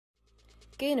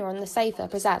Schooner on the Sofa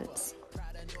presents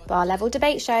Bar Level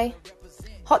Debate Show.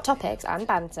 Hot topics and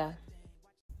banter.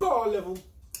 Bar level.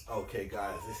 Okay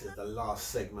guys, this is the last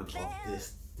segment of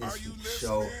this week's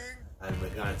show, and we're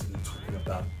going to be talking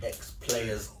about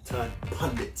ex-players turned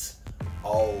pundits.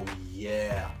 Oh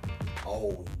yeah.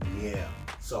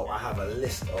 So I have a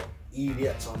list of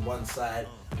idiots on one side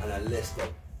and a list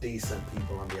of decent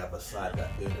people on the other side that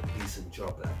are doing a decent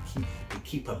job, that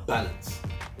keep a balance.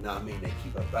 You know what I mean? They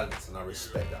keep a balance, and I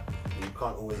respect that. And you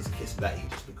can't always kiss Batty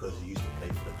just because you used to play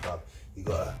for the club. You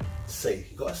gotta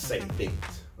say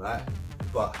things, right?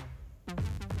 But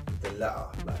the latter,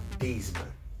 like these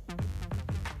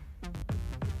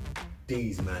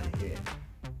man here.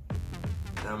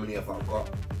 And how many have I got?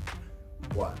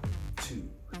 1, 2,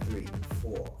 3,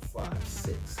 4, 5,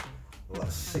 6. I've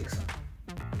got 6.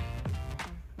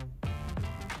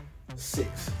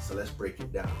 6. So let's break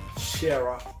it down.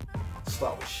 Shearer.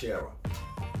 Start with Shearer.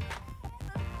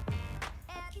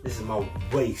 This is my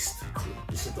waste crew.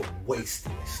 This is the waste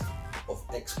list of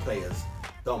ex-players.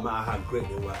 Don't matter how great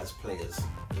they were as players,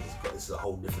 this is a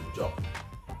whole different job.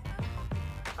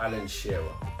 Alan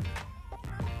Shearer.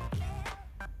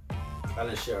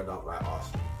 Alan Shearer don't like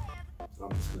Arsenal.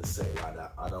 I'm just going to say it like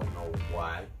that. I don't know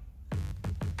why.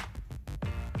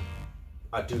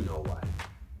 I do know why.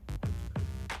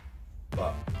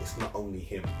 But it's not only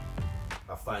him.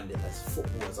 I find it as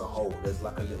football as a whole, there's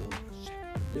like a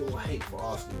little hate for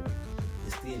Arsenal.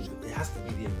 It has to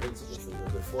be the invincible thing.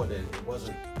 Before then, it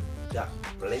wasn't that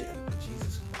blatant.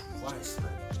 Jesus Christ,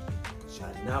 man.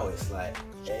 And now it's like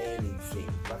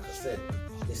anything. Like I said,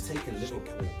 it's taken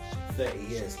Liverpool 30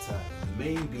 years to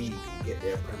maybe get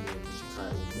their Premier League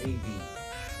title. Maybe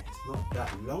it's not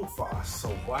that long for us. So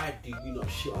why do you not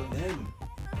shit on them?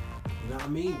 You know what I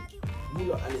mean?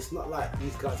 And it's not like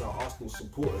these guys are Arsenal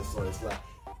supporters, so it's like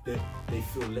they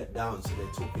feel let down, so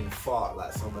they're talking fart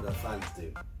like some of the fans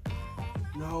do.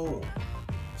 No,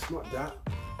 it's not that.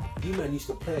 You man used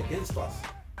to play against us,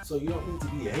 so you don't need to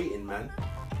be hating, man.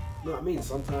 You know what I mean?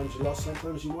 Sometimes you lost,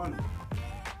 sometimes you won.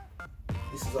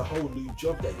 This is a whole new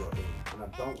job that you're in, and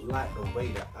I don't like the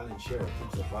way that Alan Shearer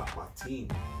talks about my team,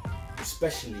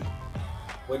 especially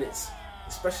when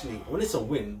it's a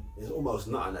win. There's almost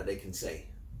nothing that they can say.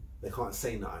 They can't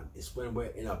say nothing. It's when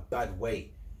we're in a bad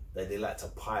way that they like to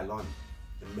pile on.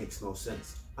 It makes no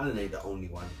sense. Alan ain't the only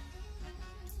one.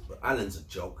 But Alan's a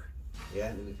joke. Yeah,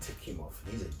 let me tick him off.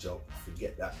 He's a joke.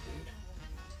 Forget that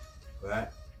dude. Right?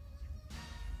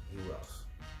 Who else?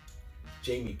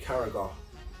 Jamie Carragher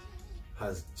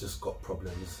has just got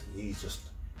problems. He's just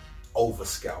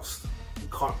overscoused. He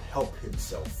can't help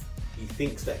himself. He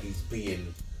thinks that he's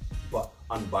being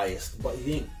unbiased, but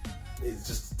he ain't. It's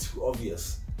just too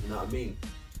obvious. You know what I mean?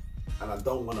 And I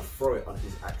don't want to throw it on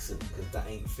his accent because that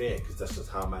ain't fair, because that's just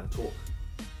how man talk.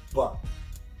 But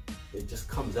it just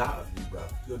comes out of you,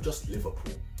 bruv. You're just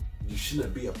Liverpool. You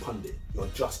shouldn't be a pundit. You're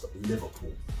just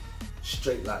Liverpool.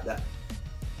 Straight like that.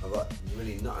 I've got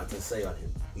really nothing to say on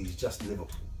him. He's just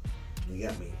Liverpool. You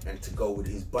get me? And to go with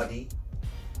his buddy,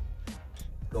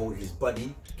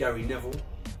 Gary Neville,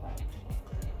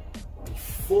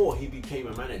 before he became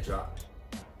a manager,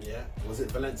 yeah, was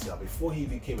it Valencia? Before he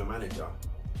became a manager,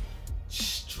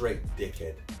 straight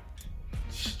dickhead,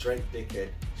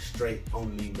 straight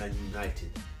only Man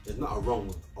United. There's nothing wrong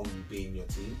with only being your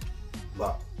team,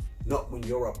 but not when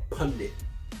you're a pundit.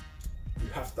 You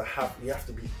have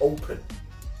to be open,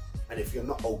 and if you're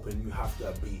not open, you have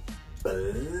to be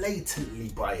blatantly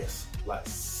biased. Like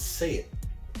say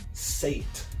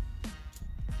it.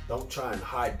 Don't try and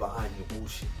hide behind your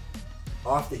bullshit.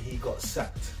 After he got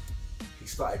sacked, he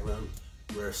started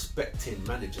respecting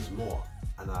managers more,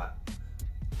 and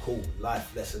cool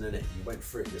life lesson in it. You went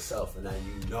through it yourself, and now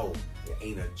you know it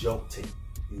ain't a joke thing.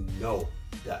 You know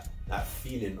that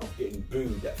feeling of getting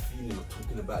booed, that feeling of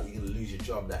talking about you're gonna lose your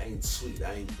job, that ain't sweet,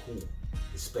 that ain't cool,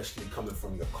 especially coming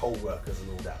from your co-workers and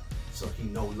all that. So he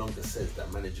no longer says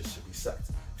that managers should be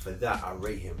sacked. For that, I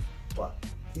rate him, but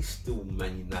he's still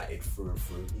Man United through and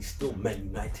through. He's still Man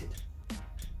United.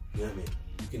 You know what I mean?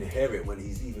 You can hear it when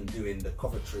he's even doing the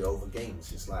commentary over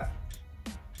games. It's like,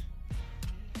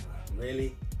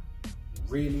 really?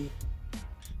 I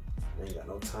ain't got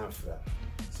no time for that.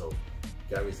 So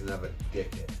Gary's another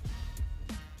dickhead.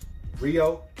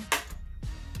 Rio.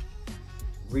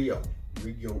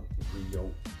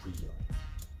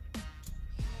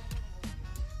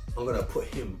 I'm gonna put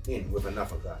him in with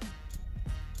another guy.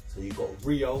 So you got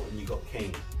Rio and you got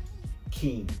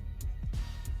Keane.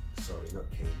 Sorry, not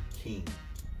Keane.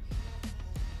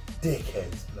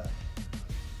 Dickheads,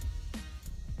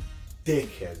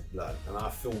 blood. And I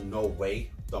feel no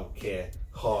way, don't care.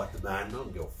 Hard man, I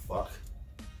don't give a fuck.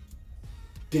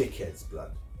 dickheads,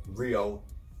 blood. Rio,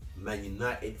 Man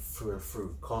United through and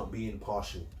through. Can't be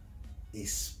impartial,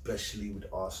 especially with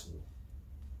Arsenal.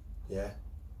 Yeah,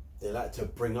 they like to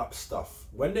bring up stuff.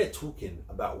 When they're talking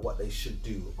about what they should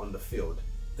do on the field,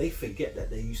 they forget that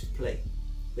they used to play.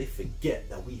 They forget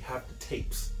that we have the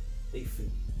tapes. They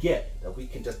forget that we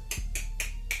can just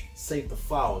save the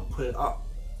file and put it up.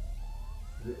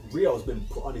 Rio's been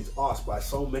put on his ass by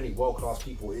so many world-class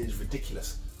people, it is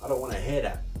ridiculous. I don't want to hear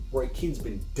that. Roy Keane's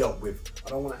been dealt with. I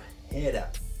don't want to hear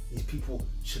that. These people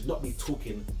should not be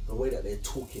talking the way that they're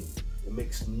talking. It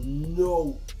makes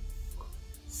no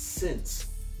sense.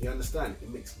 You understand? It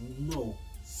makes no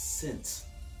sense.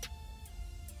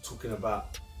 Talking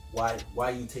about why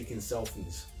are you taking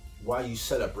selfies? Why are you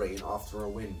celebrating after a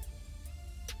win?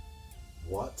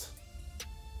 What?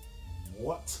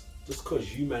 Just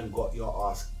because you man got your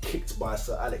ass kicked by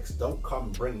Sir Alex, don't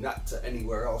come bring that to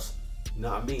anywhere else. You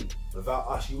know what I mean? Without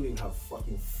us, you wouldn't even have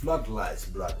fucking floodlights,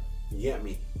 blood. You get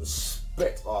me?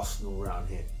 Respect Arsenal around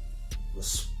here.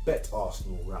 Respect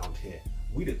Arsenal around here.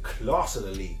 We the class of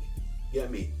the league. You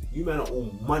get me? You man are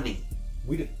all money.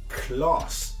 We the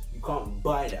class. You can't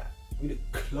buy that. We the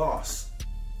class.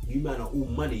 You man are all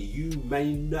money. You Man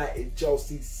United,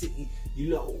 Chelsea, City,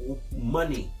 you lot are all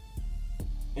money.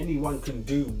 Anyone can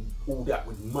do all that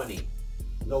with money.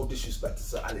 No disrespect to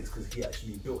Sir Alex because he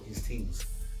actually built his teams.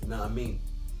 You know what I mean?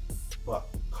 But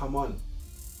come on,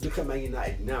 look at Man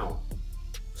United now.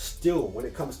 Still, when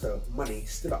it comes to money,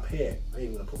 still up here. I ain't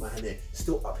even gonna put my hand there.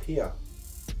 Still up here.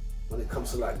 When it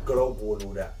comes to like global and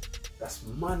all that, that's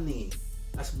money.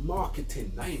 That's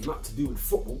marketing. That ain't nothing to do with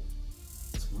football.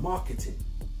 It's marketing.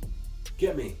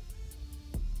 Get me?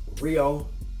 Rio.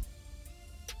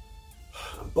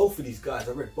 And both of these guys,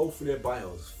 I read both of their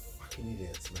bios. Fucking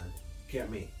idiots, man.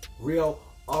 Get me? Rio,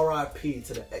 R.I.P.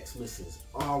 to the ex-missus.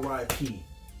 R.I.P.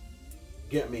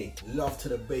 Get me? Love to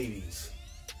the babies.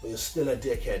 But you're still a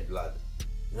dickhead, blood.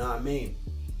 You know what I mean?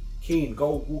 Keane,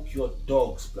 go walk your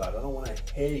dogs, blood. I don't want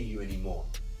to hear you anymore.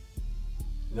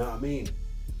 You know what I mean?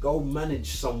 Go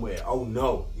manage somewhere. Oh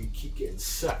no, you keep getting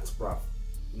sacked, bruv.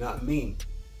 You know what I mean?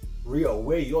 Rio,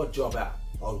 where your job at?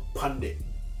 Oh, pundit.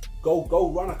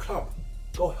 Go run a club.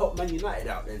 Go help Man United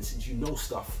out then, since you know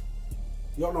stuff.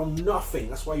 You don't know nothing.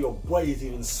 That's why your boy is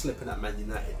even slipping at Man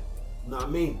United. You know what I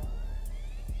mean?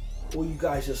 All you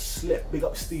guys just slip. Big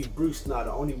up Steve Bruce now,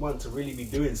 the only one to really be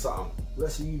doing something. The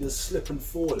rest of you just slip and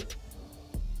fall.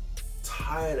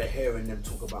 Tired of hearing them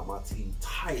talk about my team.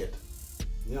 Tired.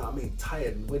 You know what I mean?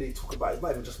 Tired. When they talk about, it's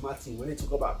not even just my team. When they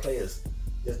talk about players,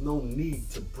 there's no need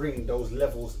to bring those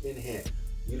levels in here.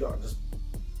 You lot just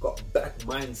got bad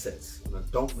mindsets, and I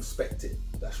don't respect it.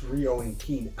 That's Rio and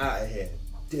Keane out of here.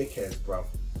 Dickheads, bruv.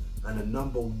 And the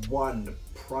 #1, the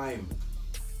prime,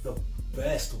 the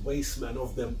best waste man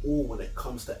of them all when it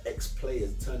comes to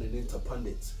ex-players turning into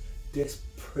pundits. This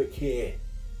prick here.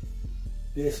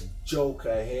 This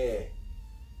joker here.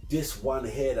 This one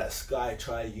here that Sky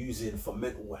tried using for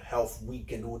mental health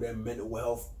week and all their mental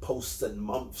health posts and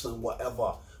months and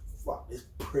whatever. Fuck this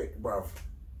prick, bruv.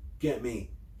 Get me?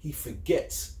 He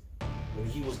forgets when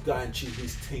he was going through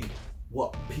his team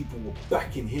what people were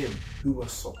backing him, who were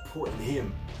supporting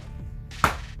him.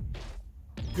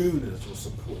 Gooners were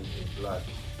supporting him, blood.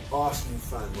 Arsenal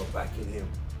fans were backing him.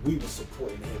 We were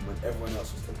supporting him when everyone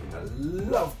else was taking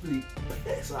a lovely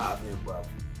piss out of him, bruv.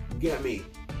 You get me?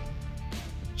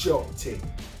 Joke team.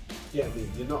 Get me?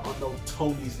 You're not on no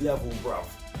Tony's level, bruv.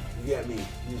 You get me?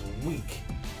 He's weak.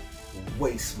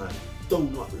 Waste man. Do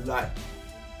not like.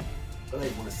 I don't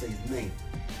even want to say his name,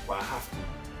 but I have to.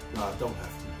 No, I don't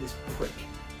have to. This prick.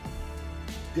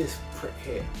 This prick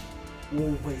here.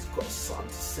 Always got something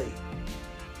to say.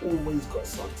 Always got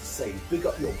something to say. Big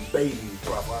up your baby,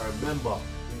 bruv. I remember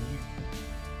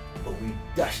when we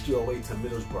dashed you away to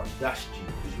Middlesbrough. Dashed you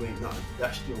because you ain't nothing.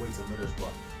 Dashed you away to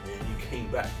Middlesbrough. And then you came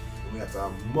back and we had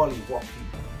to mollywop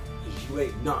you because you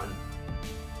ain't nothing.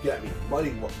 Get me?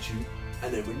 Mollywopped you.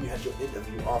 And then when you had your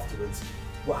interview afterwards,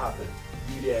 what happened?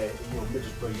 You there in your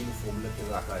Middlesbrough uniform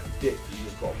looking like a dick because you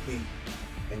just got beat.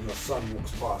 And your son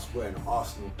walks past wearing an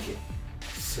Arsenal kit.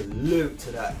 Salute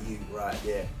to that you right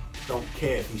there. Don't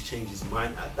care if he's changed his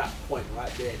mind at that point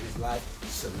right there in his life.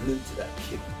 Salute to that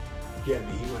kid. Get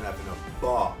me? He went having a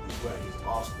bar. He's wearing his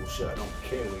Arsenal shirt. I don't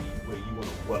care where you want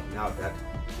to work now, Dad.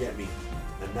 Get me?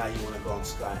 And now you want to go on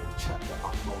Sky and chat the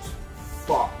utmost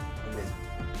fuck. And there's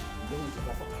loads of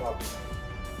other clubs.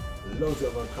 Loads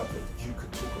of other clubs that you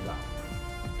could talk about.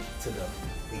 To them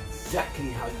exactly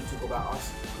how you talk about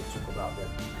us, you could talk about them.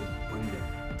 You could bring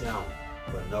them down.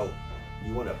 But no,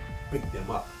 you want to big them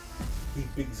up. He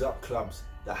bigs up clubs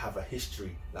that have a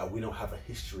history. Like we don't have a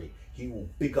history. He will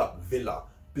big up Villa,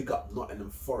 big up Nottingham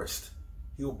Forest.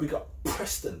 He'll big up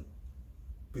Preston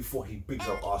before he bigs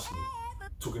up Arsenal.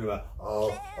 Talking about,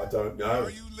 oh, I don't know.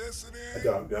 I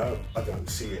don't know. I don't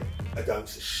see it. I don't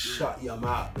see. Shut your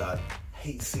mouth, blood.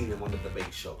 Hate seeing him on the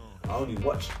debate show. I only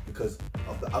watch because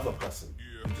of the other person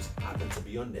who just happened to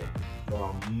be on there. You're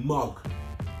a mug.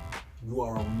 You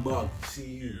are a mug. See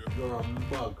you. You're a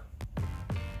mug.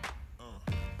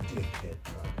 Dickhead,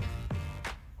 bro.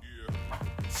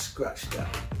 Scratch that.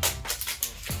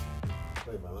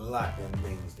 Don't even like them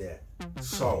names there.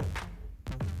 So,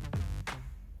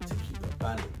 to keep it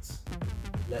balanced,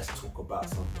 let's talk about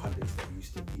some pundits that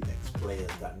used to be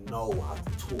ex-players that know how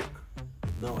to talk,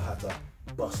 know how to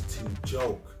bust to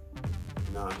joke.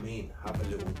 You know what I mean? Have a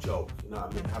little joke. You know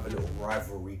what I mean? Have a little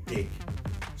rivalry dig.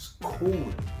 It's cool.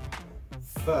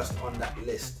 First on that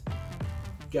list,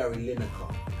 Gary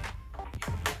Lineker.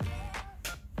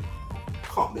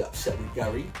 Can't be upset with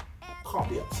Gary. Can't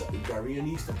be upset with Gary, and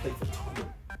he used to play for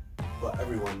Tottenham. But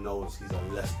everyone knows he's a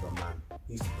Leicester man.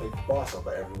 He used to play for Barca,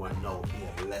 but everyone knows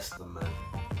he's a Leicester man.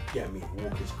 Get me?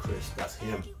 Walker's Chris, that's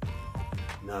him.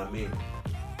 You know what I mean?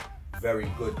 Very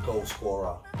good goal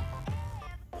scorer.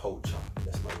 Poacher.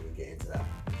 Let's not even get into that.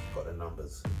 Got the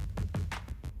numbers.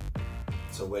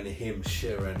 So when him,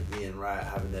 Shearer, and Ian Wright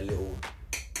having their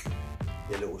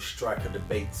little striker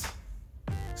debates,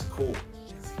 it's cool.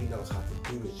 He knows how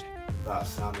to do it without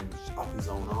sounding up his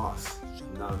own arse.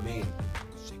 You know what I mean?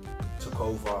 Took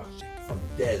over from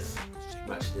Des,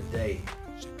 match of the day.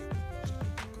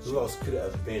 Who else could it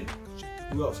have been?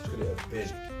 Who else could it have been?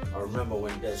 I remember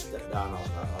when Des stepped down, I was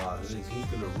like, oh, he's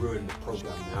gonna ruin the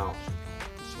program now.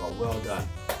 But well done.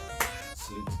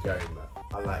 Salute to Gary, man.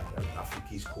 I like him. I think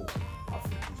he's cool. I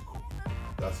think he's cool.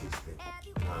 Does his thing.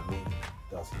 You know what I mean?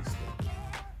 Does his thing.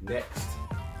 Next,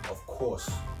 of course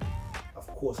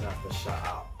I have to shout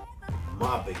out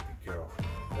my baby girl.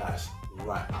 That's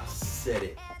right, I said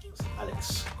it. It's Alex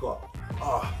Scott.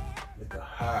 Oh, look at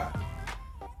her.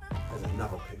 There's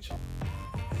another picture.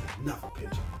 There's another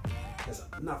picture. There's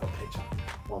another picture.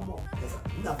 One more. There's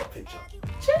another picture.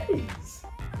 Jeez.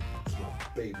 It's my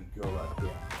baby girl right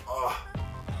there. Oh,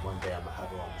 one day I'm gonna have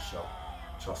her on the show.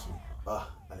 Trust me.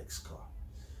 Alex Scott.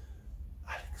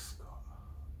 Alex Scott.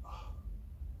 Oh.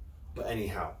 But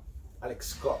anyhow, Alex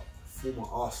Scott, former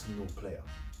Arsenal player.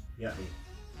 You get me?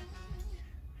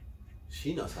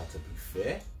 She knows how to be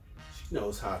fair. She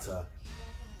knows how to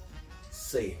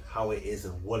say how it is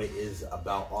and what it is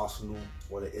about Arsenal,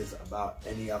 what it is about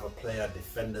any other player,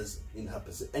 defenders in her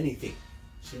position, anything.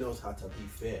 She knows how to be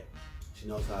fair. She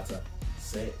knows how to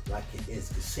say it like it is.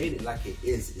 Because saying it like it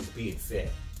is being fair.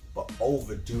 But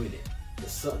overdoing it,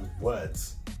 there's certain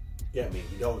words. Get me?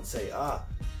 You don't say,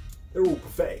 they're all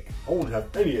pathetic. I won't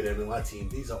have any of them in my team.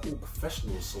 These are all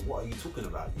professionals, so what are you talking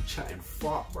about? You chatting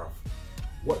fart, bruv.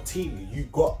 What team have you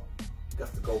got? You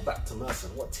have to go back to Mercer.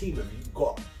 What team have you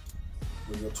got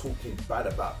when you're talking bad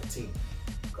about the team?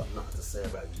 Got nothing to say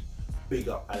about you. Big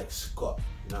up Alex Scott,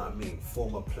 you know what I mean?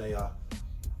 Former player,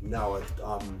 now a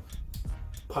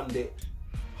pundit,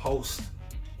 host.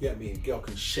 Get me? A girl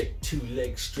can shake 2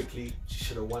 legs strictly. She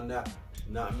should have won that.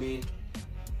 You know what I mean?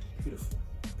 Beautiful,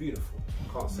 beautiful.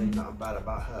 Can't say nothing bad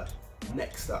about her.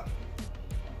 Next up,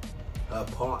 her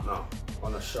partner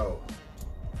on the show.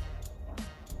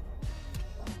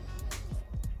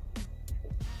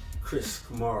 Chris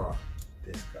Kamara,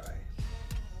 this guy.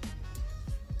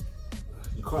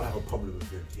 You can't have a problem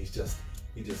with him. He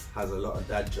just has a lot of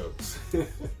dad jokes.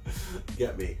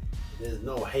 Get me? There's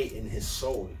no hate in his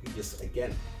soul. He just,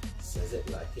 again, says it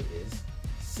like it is.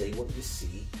 Say what you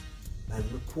see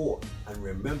and report. And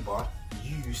remember,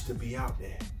 you used to be out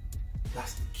there.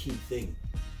 That's the key thing.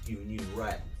 Even you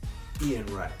right. Ian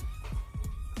Wright.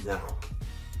 Now,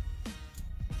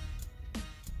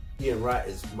 Ian Wright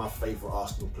is my favourite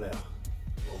Arsenal player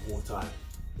of all time.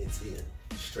 It's Ian,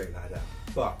 straight like that.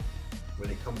 But when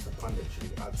it comes to punditry,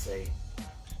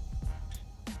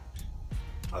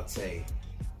 I'd say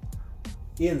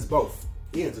Ian's both.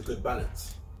 Ian's a good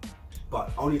balance.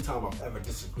 But only time I've ever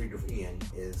disagreed with Ian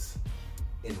is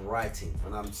in writing.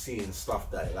 When I'm seeing stuff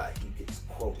that like he gets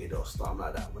quoted or something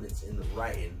like that. When it's in the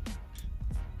writing,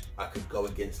 I could go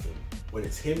against him. When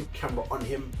it's him, camera on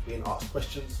him, being asked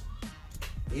questions,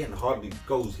 Ian hardly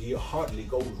goes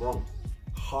wrong.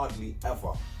 Hardly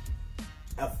ever.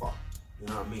 You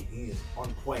know what I mean? He is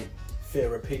on point,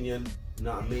 fair opinion, you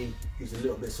know what I mean? Gives a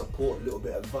little bit of support, a little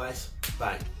bit of advice,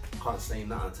 bang. Can't say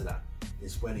nothing to that.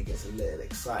 It's when he gets a little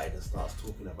excited and starts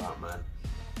talking about, man,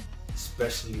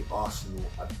 especially Arsenal,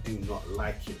 I do not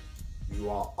like it. You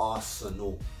are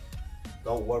Arsenal.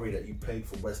 Don't worry that you played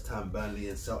for West Ham, Burnley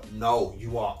and Celtic. No,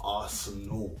 you are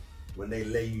Arsenal. When they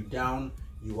lay you down,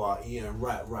 You are Ian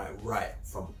right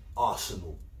from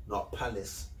Arsenal, not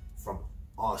Palace, from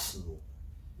Arsenal.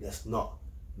 Let's not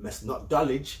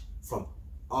Dulwich, from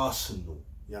Arsenal.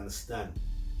 You understand?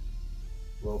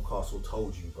 Rocastle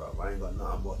told you, bro. I ain't got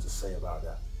nothing more to say about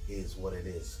that. It is what it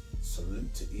is.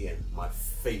 Salute to Ian, my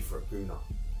favourite gooner.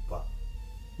 But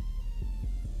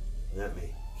you know what I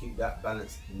mean? Keep that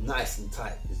balance nice and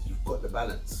tight, because you've got the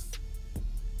balance.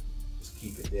 Just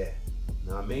keep it there. You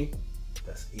know what I mean?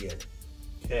 That's Ian.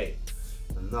 Okay,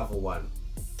 another one.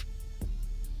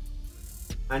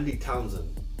 Andy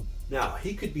Townsend. Now,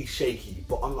 he could be shaky,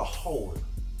 but on the whole,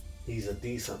 he's a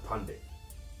decent pundit.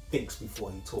 Thinks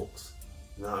before he talks.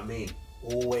 You know what I mean?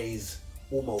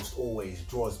 Almost always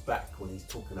draws back when he's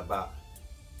talking about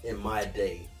in my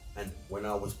day and when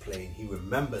I was playing. He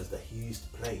remembers that he used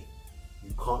to play.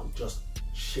 You can't just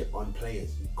shit on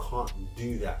players. You can't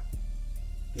do that.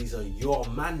 These are your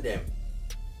man them.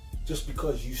 Just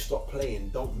because you stop playing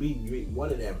don't mean you ain't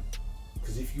one of them.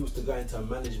 Because if you was to go into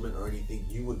management or anything,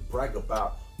 you would brag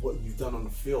about what you've done on the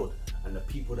field, and the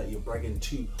people that you're bragging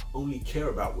to only care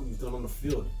about what you've done on the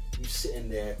field. You sitting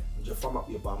there with your thumb up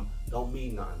your bum don't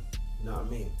mean nothing. You know what I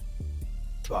mean?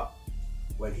 But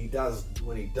when he does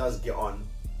get on,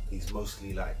 he's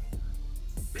mostly like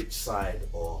pitch side,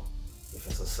 or if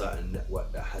it's a certain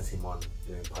network that has him on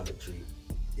doing punditry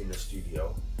in the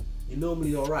studio, he's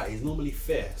normally alright. He's normally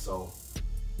fair. So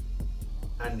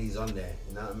Andy's on there,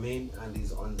 you know what I mean?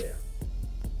 Andy's on there.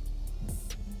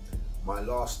 My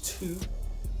last two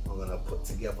I'm gonna put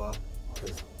together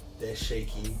because they're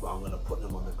shaky, but I'm gonna put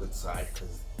them on the good side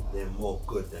because they're more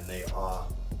good than they are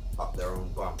up their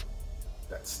own bum.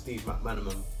 That's Steve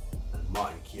McManaman and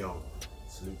Martin Keown.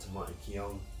 Salute to Martin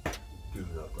Keown.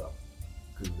 Gooner, bro.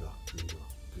 Gooner.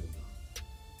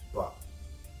 But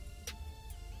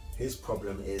his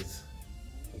problem is,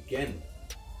 again,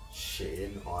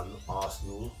 shitting on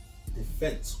Arsenal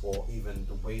defence, or even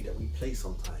the way that we play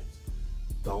sometimes.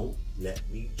 Don't let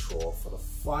me draw for the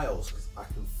files, because I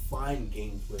can find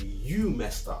games where you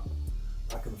messed up.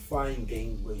 I can find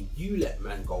games where you let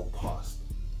man go past.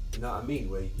 You know what I mean?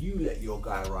 Where you let your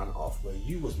guy run off, where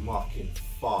you was marking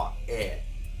far air.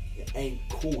 It ain't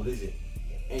cool, is it?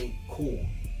 It ain't cool.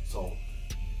 So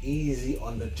easy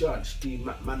on the judge, Steve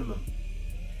McManaman.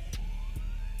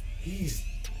 He's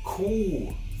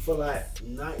cool for like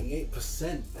 98%,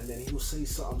 and then he will say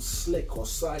something slick or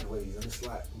sideways, and it's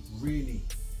like, really,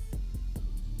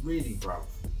 bruv.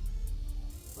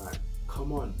 Like,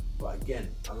 come on. But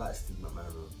again, I like Steve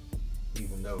McManaman,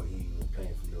 even though he was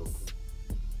playing for Liverpool.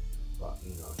 But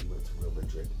you know, he went to Real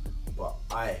Madrid. But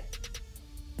I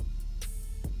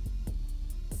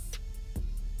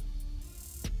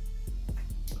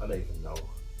don't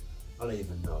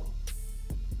even know.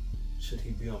 Should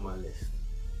he be on my list?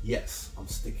 Yes, I'm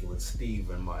sticking with Steve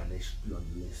and Martin. They should be on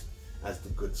the list as the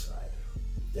good side,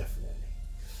 definitely.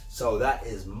 So that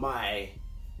is my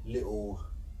little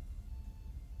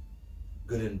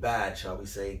good and bad, shall we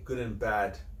say, good and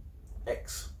bad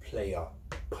ex-player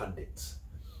pundits.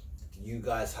 Do you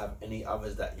guys have any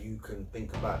others that you can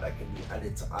think about that can be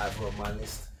added to either of my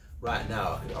list? Right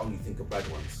now, I can only think of bad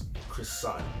ones. Chris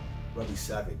Sutton, Robbie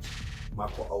Savage,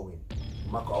 Michael Owen.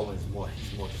 Michael Owen's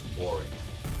he's more just boring.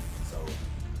 So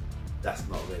that's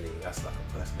not really, that's like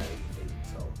a personality thing.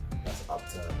 So that's up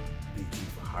to BT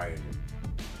for hiring him.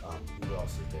 Who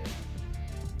else is there?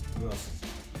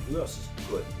 Who else is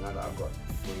good? Now that I've got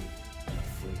three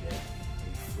there,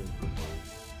 three good ones.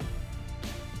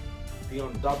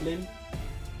 Dion Dublin.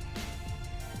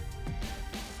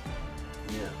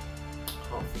 Yeah,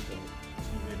 can't think of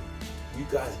too many. You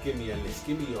guys give me a list.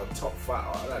 Give me your top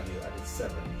 5. I did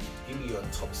 7. Give me your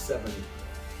top 7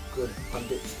 good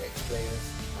pundits,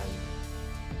 ex-players, and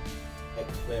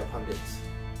ex-player pundits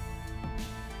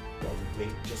that we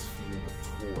ain't just feeling the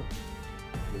tour.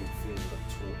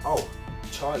 Oh,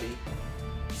 Charlie,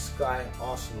 Sky,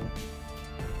 Arsenal.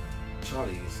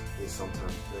 Charlie is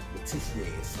sometimes, Letitia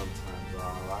is sometimes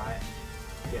alright.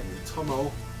 Get me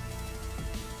Tomo.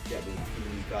 Get me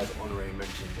these guys honorary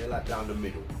mention. They're like down the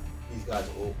middle. These guys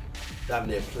are all damn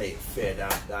near play it fair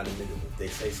down the middle. If they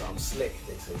say something slick,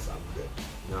 they say something good.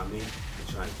 You know what I mean?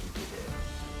 They try and keep it there.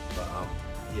 But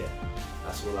yeah,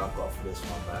 that's all I've got for this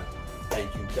one, man.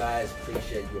 Thank you guys.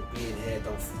 Appreciate you being here.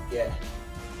 Don't forget,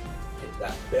 hit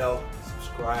that bell,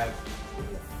 subscribe, give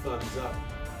me a thumbs up,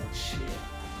 and share.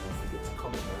 Don't forget to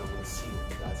comment, man. I want to see what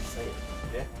you guys are saying.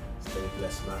 Yeah? Stay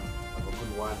blessed, man. Have a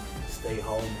good one. Stay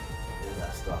home. All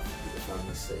that stuff. Keep the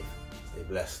family safe. Stay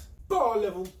blessed. Bar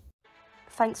level.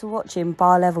 Thanks for watching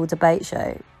Bar Level Debate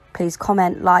Show. Please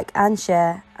comment, like and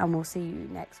share, and we'll see you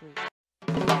next week.